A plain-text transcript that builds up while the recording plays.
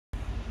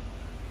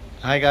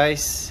Hi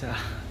guys.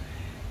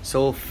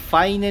 So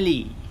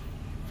finally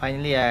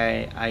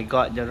I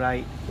got the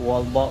right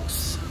wall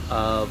box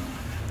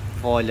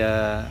for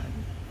the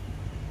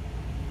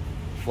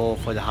for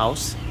the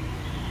house.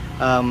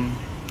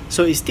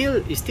 So it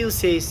still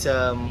says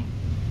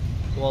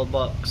wall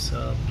box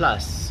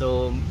plus.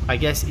 So I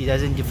guess it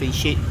doesn't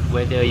differentiate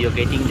whether you're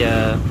getting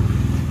the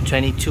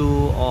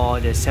 22 or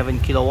the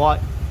 7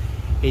 kilowatt.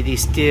 It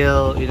is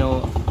still, you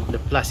know, the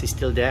plus is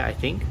still there, I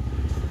think.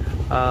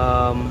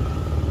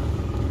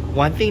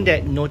 One thing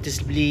that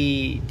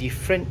noticeably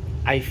different,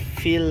 I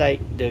feel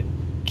like the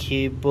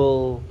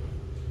cable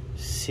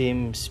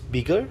seems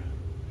bigger.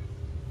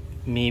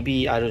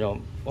 Maybe, I don't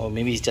know, or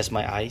maybe it's just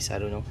my eyes, I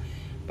don't know.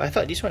 But I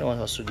thought this one was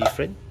also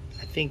different.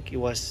 I think it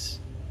was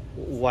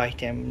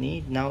white and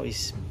now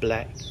it's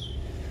black.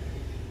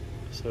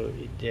 So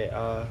there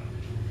are.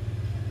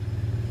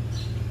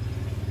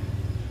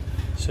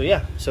 So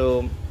yeah,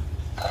 so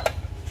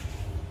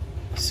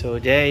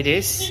there it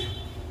is.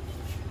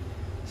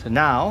 So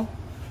now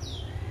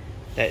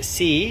let's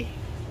see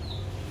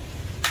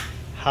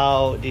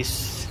how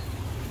this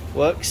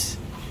works.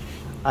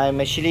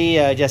 I'm actually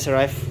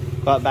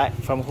got back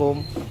from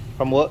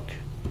work.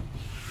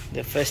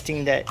 The first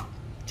thing that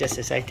just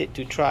decided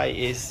to try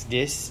is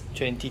this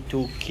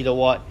 22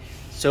 kilowatt.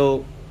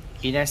 So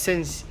in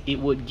essence, it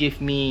would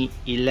give me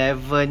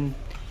 11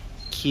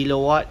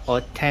 kilowatt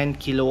or 10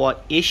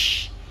 kilowatt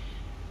ish,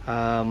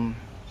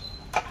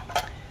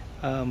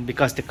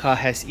 because the car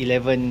has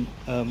 11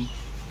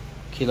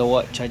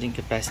 kilowatt charging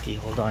capacity.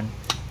 Hold on,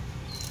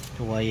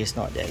 the wire is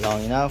not that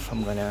long enough.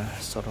 I'm gonna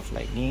sort of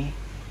like me.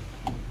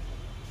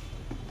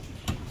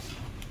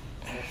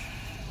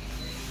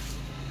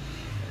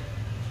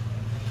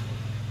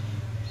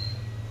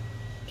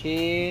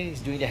 Okay, it's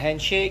doing the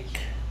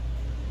handshake.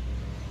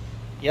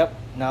 Yep,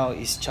 now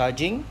it's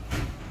charging.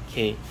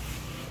 Okay,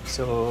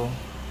 so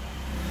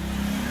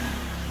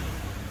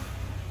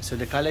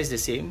the color is the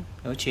same,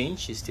 no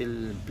change. It's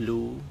still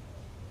blue.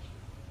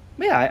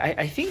 Yeah,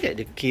 I think that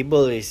the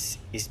cable is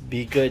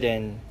bigger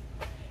than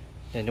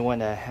the one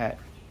that I had.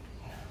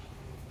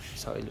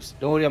 Sorry,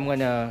 don't worry, I'm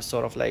gonna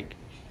sort of like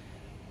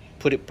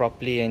put it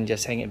properly and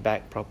just hang it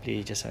back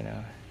properly. Just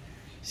wanna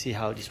see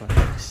how this one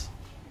works.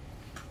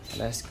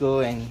 Let's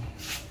go and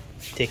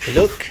take a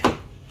look.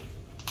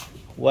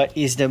 What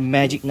is the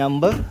magic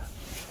number?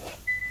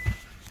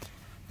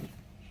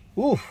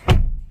 Ooh,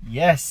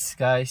 yes,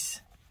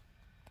 guys.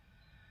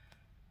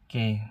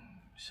 Okay,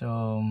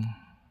 so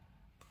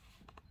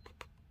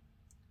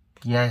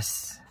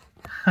yes.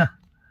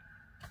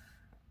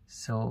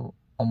 So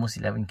almost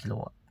 11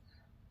 kilowatt.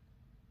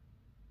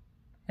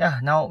 Yeah,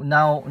 now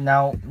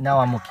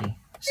I'm okay.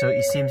 So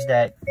it seems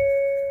that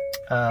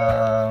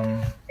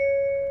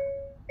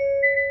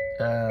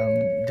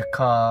the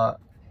car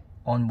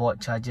onboard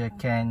charger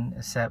can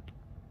accept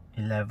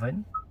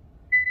 11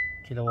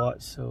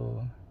 kilowatts,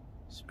 so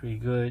it's pretty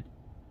good.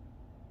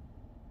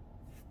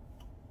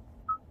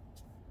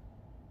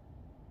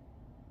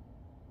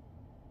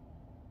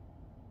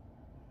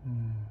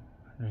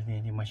 I don't think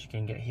anything much you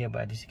can get here,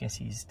 but as you can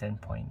see, it's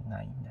 10.9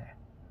 there.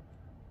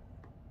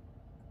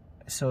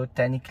 So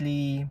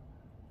technically,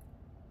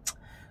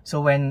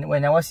 so when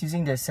I was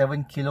using the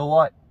 7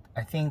 kilowatt,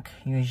 I think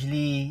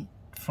usually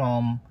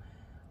from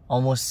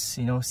almost,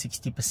 you know,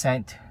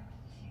 60%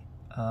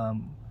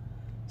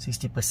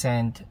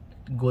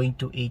 going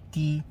to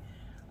 80,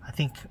 I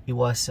think it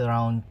was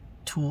around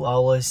 2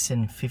 hours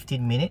and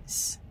 15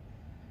 minutes.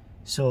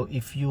 So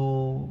if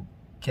you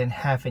can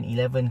have an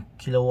 11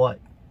 kilowatt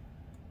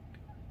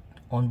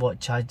onboard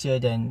charger,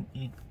 then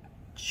it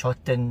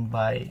shortened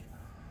by,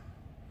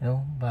 you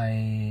know,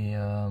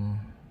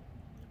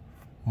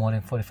 more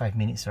than 45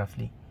 minutes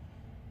roughly.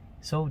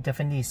 So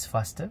definitely it's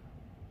faster,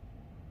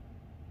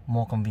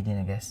 more convenient,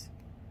 I guess.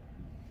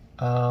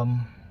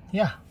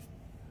 Yeah,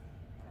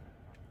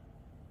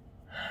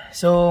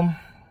 so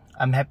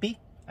I'm happy.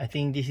 I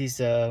think this is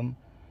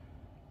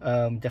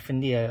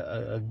definitely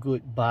a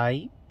good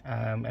buy.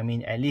 I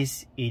mean, at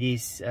least it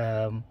is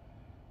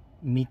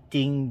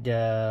meeting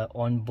the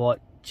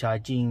onboard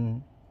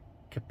charging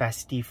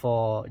capacity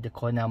for the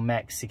Kona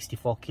Max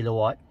 64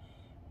 kilowatt,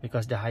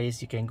 because the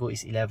highest you can go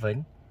is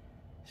 11.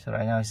 So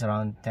right now it's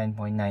around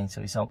 10.9,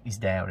 so it's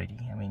there already.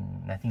 I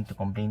mean, nothing to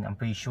complain. I'm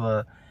pretty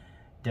sure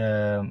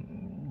the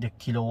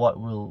kilowatt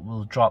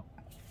will drop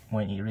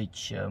when it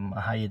reach a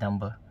higher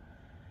number.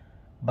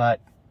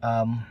 But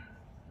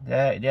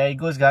there it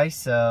goes,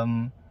 guys. A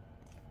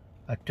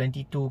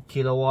 22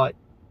 kilowatt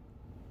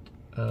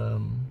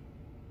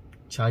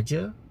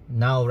charger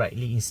now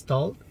rightly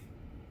installed.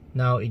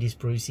 Now it is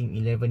producing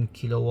 11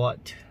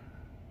 kilowatt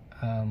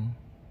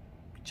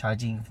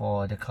charging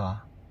for the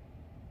car.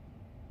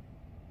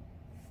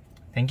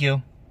 Thank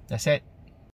you. That's it.